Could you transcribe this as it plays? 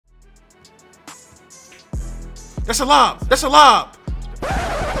That's a lob. That's a lob.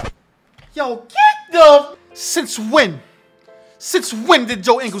 Yo, get the... Since when? Since when did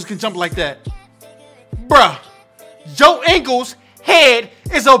Joe Ingles can jump like that? Bruh, Joe Ingles' head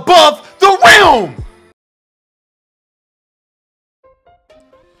is above the rim.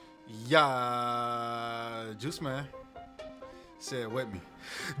 Yeah, JuiceMan said with me.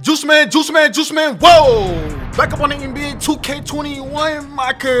 JuiceMan, whoa! Back up on the NBA 2k21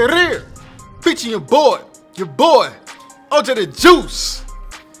 MyCareer. Featuring your boy, OJ the Juice.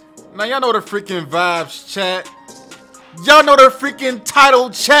 Now y'all know the freaking vibes, chat. Y'all know the freaking title,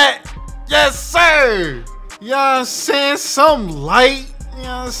 chat. Yes, sir. You know what I'm saying? Some light. You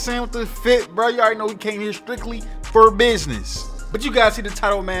know what I'm saying? With the fit, bro. You already know we came here strictly for business. But you guys see the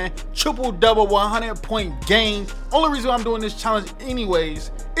title, man. Triple-double, 100-point game. Only reason I'm doing this challenge anyways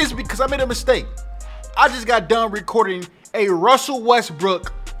is because I made a mistake. I just got done recording a Russell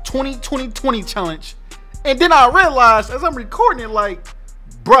Westbrook 2020 challenge. And then I realized as I'm recording it, like,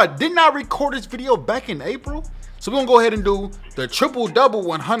 bruh, didn't I record this video back in April? So we're gonna go ahead and do the triple-double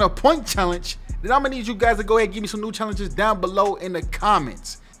 100-point challenge. Then I'm gonna need you guys to go ahead and give me some new challenges down below in the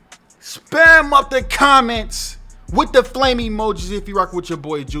comments. Spam up the comments with the flame emojis if you rock with your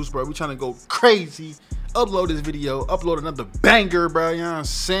boy Juice, bro. We trying to go crazy. Upload this video, upload another banger, bro. You know what I'm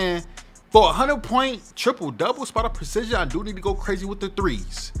saying? For a 100-point triple-double spot of precision, I do need to go crazy with the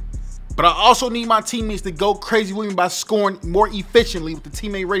threes. But I also need my teammates to go crazy with me by scoring more efficiently with the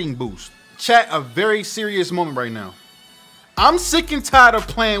teammate rating boost. Chat, a very serious moment right now. I'm sick and tired of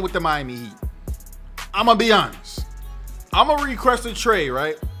playing with the Miami Heat. I'm gonna be honest. I'm gonna request a trade,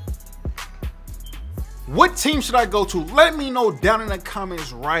 right? What team should I go to? Let me know down in the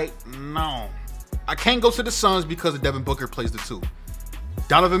comments right now. I can't go to the Suns because Devin Booker plays the 2.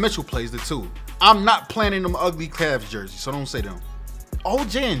 Donovan Mitchell plays the 2. I'm not playing in them ugly Cavs jerseys, so don't say them.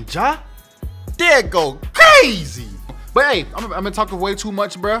 OJ and Ja? They go crazy. But hey, I've been talking way too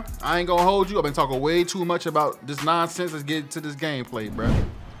much, bro. I ain't gonna hold you. I've been talking way too much about this nonsense. Let's get to this gameplay, bro.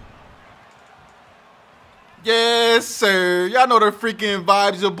 Yes, sir. Y'all know the freaking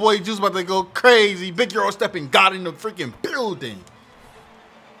vibes. Your boy Juice about to go crazy. Big Euro stepping God in the freaking building.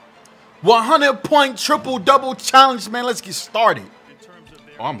 100-point triple-double challenge, man. Let's get started.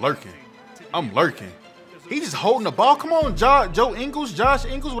 Oh, I'm lurking. He just holding the ball. Come on, Joe Ingles, Josh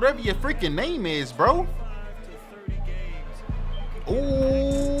Ingles, whatever your freaking name is, bro.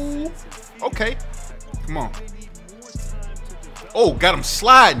 Ooh. Okay. Come on. Oh, got him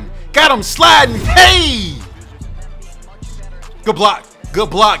sliding. Hey! Good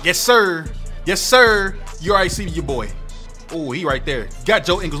block. Yes, sir. You already see your boy. Oh, he right there. Got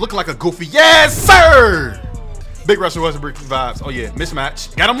Joe Ingles looking like a goofy. Yes, sir. Big Russell Westbrook vibes. Oh, yeah,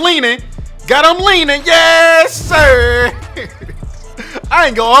 mismatch. Got him leaning. Yes, sir. I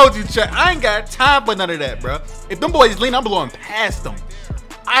ain't gonna hold you, chat. I ain't got time for none of that, bro. If them boys lean, I'm blowing past them.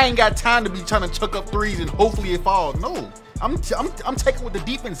 I ain't got time to be trying to chuck up threes and hopefully it falls. No, I'm taking what the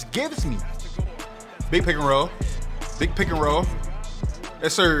defense gives me. Big pick and roll.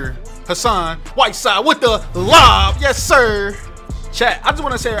 Yes, sir. Hassan Whiteside with the lob. Yes, sir. Chat, I just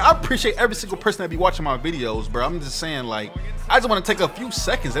want to say I appreciate every single person that be watching my videos, bro. I'm just saying, like, I just want to take a few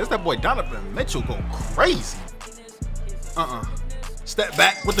seconds. That's that boy Donovan Mitchell go crazy. Step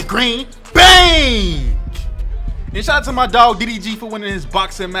back with the green. Bang! And shout out to my dog DDG for winning his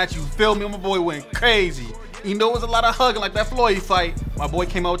boxing match. You feel me? My boy went crazy. You know, it was a lot of hugging like that Floyd fight. My boy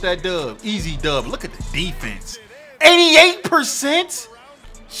came out with that dub. Easy dub. Look at the defense. 88%?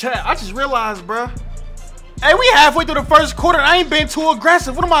 Chat, I just realized, bro. Hey, we halfway through the first quarter and I ain't been too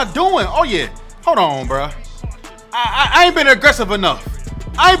aggressive. What am I doing? Oh, yeah. Hold on, bro. I ain't been aggressive enough.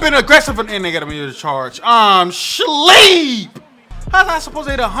 And they got me to charge. Sleep. How's I supposed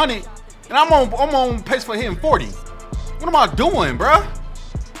to hit 100 and I'm on pace for hitting 40? What am I doing, bro?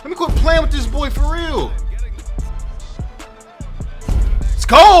 Let me quit playing with this boy for real. Let's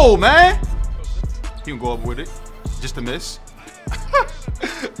go, man. He can go up with it. Just a miss.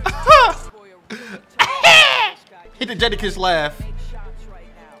 Hit the Jadakiss laugh.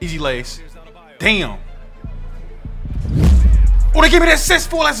 Easy lace. Damn. Oh, they gave me that assist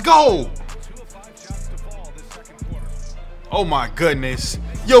for. Let's go. Oh my goodness.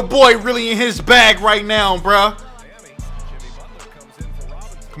 Your boy really in his bag right now, bruh.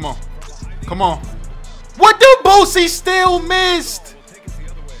 Come on. What the Boosie still missed?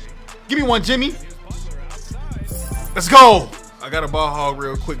 Give me one, Jimmy. Let's go. I got a ball hog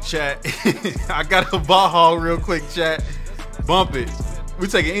real quick, chat. Bump it. We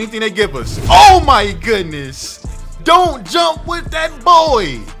taking anything they give us. Oh my goodness. Don't jump with that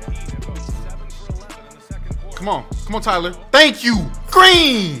boy. Come on, Tyler. Thank you.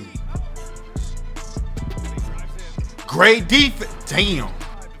 Green. Great defense. Damn.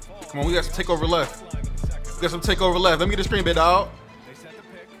 Come on, we got some takeover left. We got some takeover left. Let me get the screen bit, dog.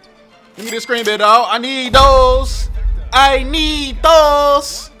 Let me get the screen bit, dog. I need those. I need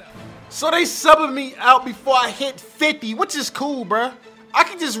those. So they subbing me out before I hit 50, which is cool, bruh. I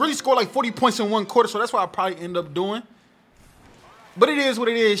can just really score like 40 points in 1 quarter, so that's what I probably end up doing. But it is what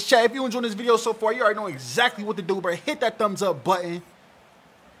it is. Chat, if you enjoyed this video so far, you already know exactly what to do, bro. Hit that thumbs up button.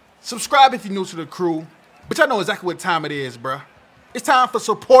 Subscribe if you're new to the crew. But y'all know exactly what time it is, bro. It's time for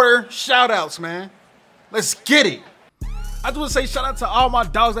supporter shout-outs, man. Let's get it. I just want to say shout out to all my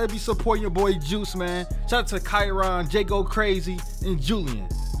dogs that be supporting your boy Juice, man. Shout out to Kyron, J Go Crazy, and Julian.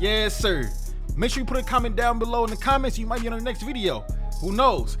 Yes, sir. Make sure you put a comment down below in the comments. You might be on the next video. Who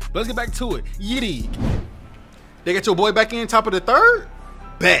knows? But let's get back to it. Yiddy. They got your boy back in top of the third?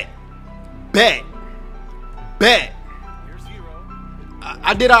 Bet. Bet. Bet.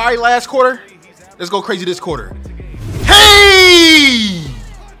 I did all right last quarter. Let's go crazy this quarter. Hey!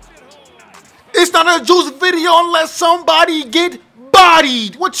 It's not a Juice video unless somebody get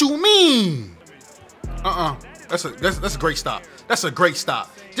bodied. What you mean? That's a great stop. That's a great stop.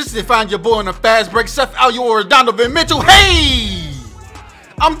 Just to find your boy on a fast break, Seth Alyor, Donovan Mitchell. Hey!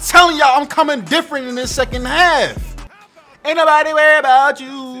 I'm telling y'all, I'm coming different in this second half. Ain't nobody worry about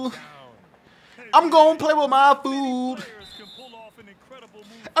you. I'm gonna play with my food.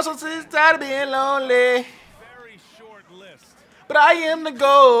 I'm so tired of being lonely. But I am the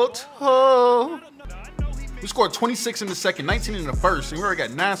GOAT. Oh. We scored 26 in the second, 19 in the first, and we already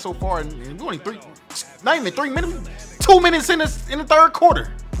got 9 so far. And we only not even 3 minutes, 2 minutes in the third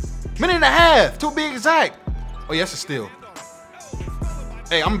quarter. Minute and a half, to be exact. Oh, yes, it's still.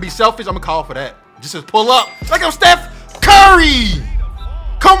 Hey, I'm gonna be selfish. I'm gonna call for that. Just to pull up like I'm Steph Curry.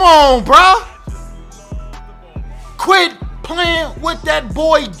 Come on, bro. Quit playing with that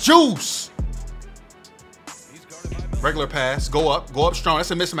boy Juice. Regular pass. Go up strong.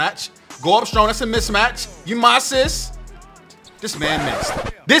 That's a mismatch. Go up strong. That's a mismatch. You my assist. This man missed.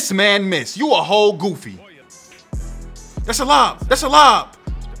 This man missed. You a whole goofy. That's a lob. That's a lob.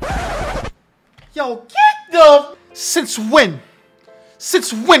 Yo, get the. Since when?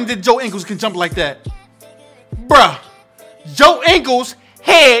 Since when did Joe Ingles can jump like that? Bruh. Joe Ingles'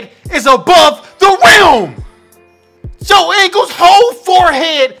 head is above the rim. Joe Ingles' whole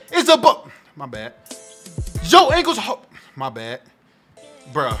forehead is above. My bad. Joe Ingles' my bad.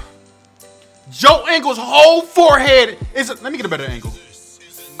 Bruh. Joe Ingles' whole forehead is. Let me get a better angle.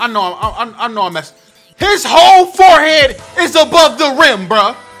 I know I'm messing. His whole forehead is above the rim,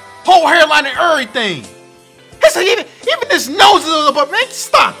 bruh. Whole hairline and everything. Even his nose is above. Man,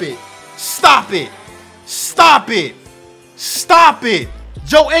 stop it. Stop it. Stop it. Stop it.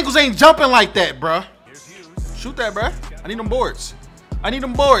 Joe Ingles ain't jumping like that, bruh. Shoot that, bruh. I need them boards. I need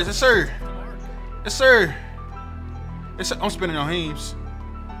them boards. Yes, sir. Yes, sir. Yes, sir. I'm spinning on Heems.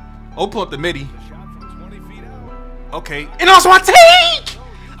 Oh, pull up the midi. Okay. And I lost my take!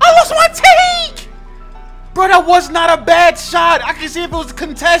 I lost my take! Bro, that was not a bad shot. I can see if it was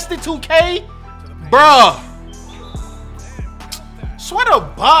contested, 2K. Bruh. Sweater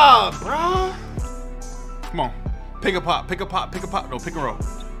Bob, bruh. Come on. Pick a pop. Pick a pop. Pick a pop. No, pick and roll.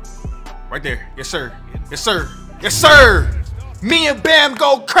 Right there. Yes, sir. Yes, sir. Yes, sir. Me and Bam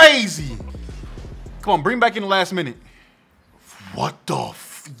go crazy. Come on, bring back in the last minute. What the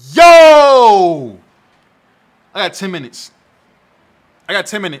Yo! I got 10 minutes. I got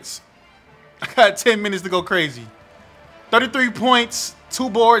 10 minutes. I got 10 minutes to go crazy. 33 points, 2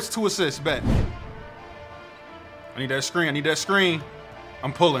 boards, 2 assists. Bet. I need that screen. I need that screen.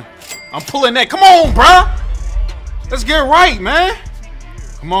 I'm pulling. I'm pulling that. Come on, bruh. Let's get right, man.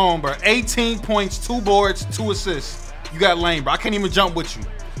 Come on, bro. 18 points, 2 boards, 2 assists. You got lane, bro. I can't even jump with you.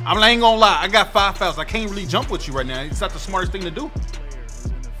 I ain't gonna lie. I got 5 fouls. I can't really jump with you right now. It's not the smartest thing to do.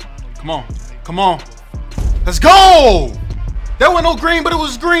 Come on. Come on. Let's go. That wasn't no green, but it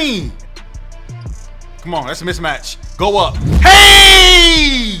was green. Come on. That's a mismatch. Go up.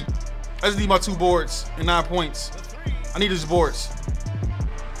 Hey! I just need my 2 boards and 9 points. I need these boards.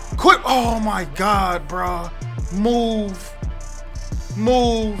 Quit. Oh, my God, bro. Move.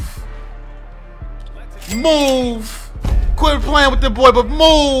 Move. Move. Quit playing with the boy, but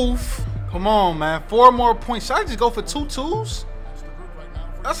move. Come on, man. 4 more points. Should I just go for 2 twos?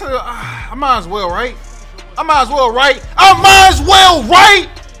 That's I might as well, right? I might as well, right? I might as well, right?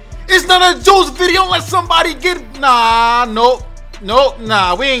 It's not a Juice video unless somebody get. Nah, nope. Nope,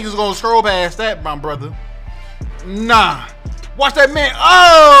 nah. We ain't just gonna scroll past that, my brother. Nah. Watch that man.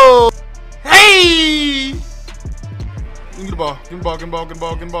 Oh! Hey! Give me the ball. Give me the ball. Give me the ball. Give me the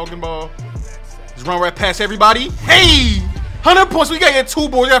ball. Give me the ball. Give me the ball. Just run right past everybody. Hey! 100 points. We gotta get 2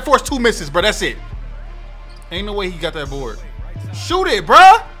 boards. We gotta force 2 misses, bro. That's it. Ain't no way he got that board. Shoot it,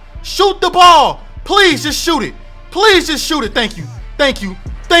 bruh. Shoot the ball. Please just shoot it. Please just shoot it. Thank you. Thank you.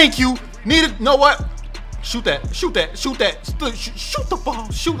 Thank you. Need it. Know what? Shoot that. Shoot that. Shoot that. Shoot the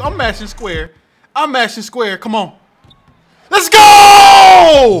ball. Shoot. I'm mashing square. I'm mashing square. Come on. Let's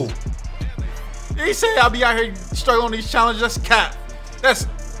go! He said I'll be out here struggling on these challenges. That's cap. That's.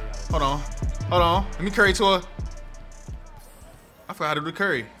 Hold on. Hold on. Let me curry to a. I forgot how to do the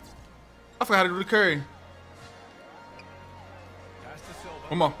curry. I forgot how to do the curry.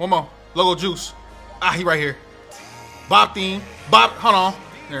 One more. One more. Logo juice. Ah, he right here. Bob theme. Bob. Hold on.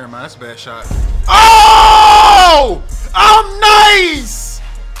 Never mind. That's a bad shot. Oh! I'm nice!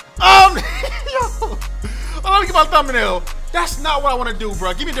 Yo. Let me get my thumbnail. That's not what I want to do,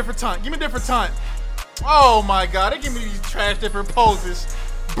 bro. Give me a different time. Give me a different time. Oh my God. They give me these trash different poses.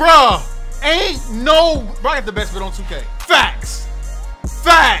 Bruh. Ain't no. Bro, I got the best bid on 2K. Facts.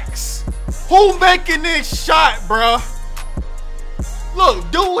 Facts. Who making this shot, bruh?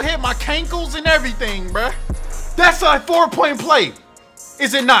 Look, dude hit my cankles and everything, bruh. That's a 4-point play.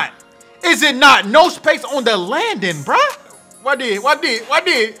 Is it not? Is it not? No space on the landing, bruh. What did? What did? What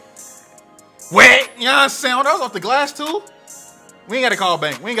did? Wet. You know what I'm saying? That was off the glass, too. We ain't got to call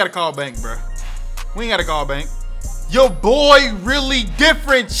bank. We ain't got to call bank, bruh. We ain't got to call bank. Your boy really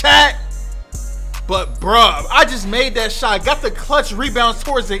different, chat. But, bruh, I just made that shot. Got the clutch rebounds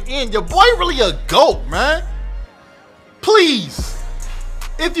towards the end. Your boy really a GOAT, man. Please.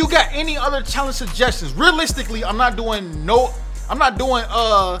 If you got any other challenge suggestions, realistically, I'm not doing no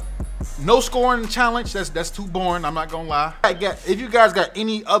scoring challenge. That's too boring. I'm not gonna lie. If you guys got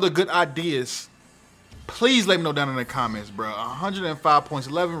any other good ideas, please let me know down in the comments, bro. 105 points,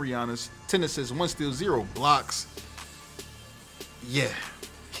 11 Rihanna's, 10 assists, 1 steal, 0 blocks. Yeah,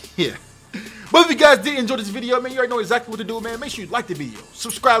 yeah. But if you guys did enjoy this video, man, you already know exactly what to do, man. Make sure you like the video,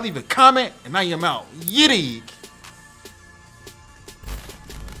 subscribe, leave a comment, and I am out. Yiddy.